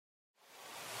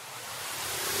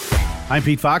I'm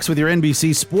Pete Fox with your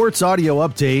NBC Sports Audio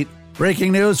Update.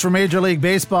 Breaking news from Major League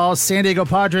Baseball, San Diego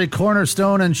Padre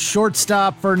cornerstone and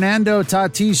shortstop Fernando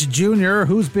Tatis Jr.,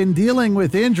 who's been dealing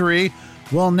with injury,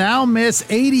 will now miss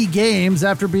 80 games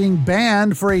after being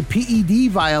banned for a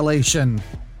PED violation.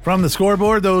 From the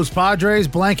scoreboard, those Padres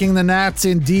blanking the Nats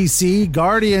in D.C.,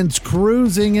 Guardians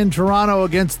cruising in Toronto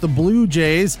against the Blue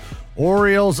Jays,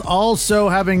 Orioles also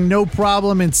having no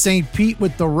problem in St. Pete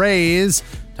with the Rays.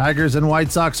 Tigers and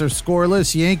White Sox are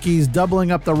scoreless. Yankees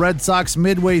doubling up the Red Sox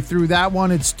midway through that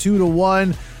one. It's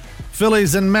 2-1.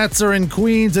 Phillies and Mets are in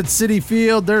Queens at Citi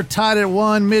Field. They're tied at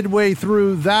 1 midway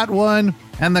through that one.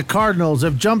 And the Cardinals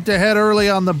have jumped ahead early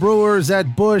on the Brewers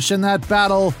at Busch in that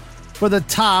battle for the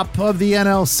top of the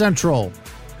NL Central.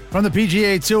 From the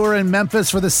PGA Tour in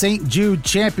Memphis for the St. Jude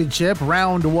Championship,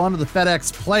 round 1 of the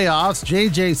FedEx playoffs,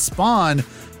 J.J. Spaun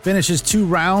finishes 2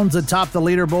 rounds atop the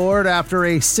leaderboard after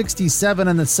a 67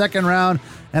 in the second round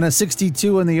and a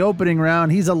 62 in the opening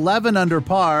round. He's 11 under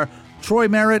par. Troy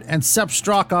Merritt and Sepp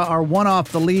Straka are 1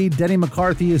 off the lead. Denny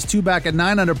McCarthy is 2 back at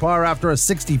 9 under par after a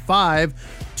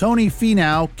 65. Tony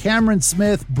Finau, Cameron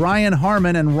Smith, Brian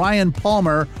Harman, and Ryan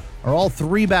Palmer are all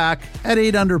 3 back at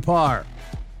 8 under par.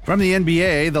 From the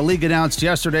NBA, the league announced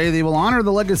yesterday they will honor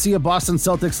the legacy of Boston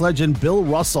Celtics legend Bill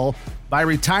Russell by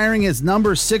retiring his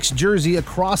number 6 jersey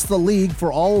across the league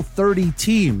for all 30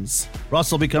 teams.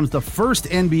 Russell becomes the first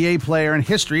NBA player in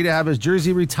history to have his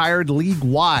jersey retired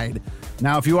league-wide.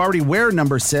 Now, if you already wear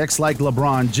number 6, like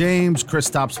LeBron James,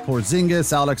 Kristaps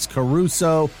Porzingis, Alex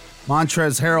Caruso,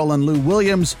 Montrezl Harrell, and Lou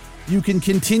Williams, you can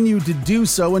continue to do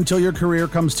so until your career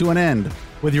comes to an end.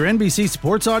 With your NBC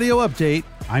Sports Audio Update,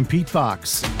 I'm Pete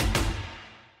Fox.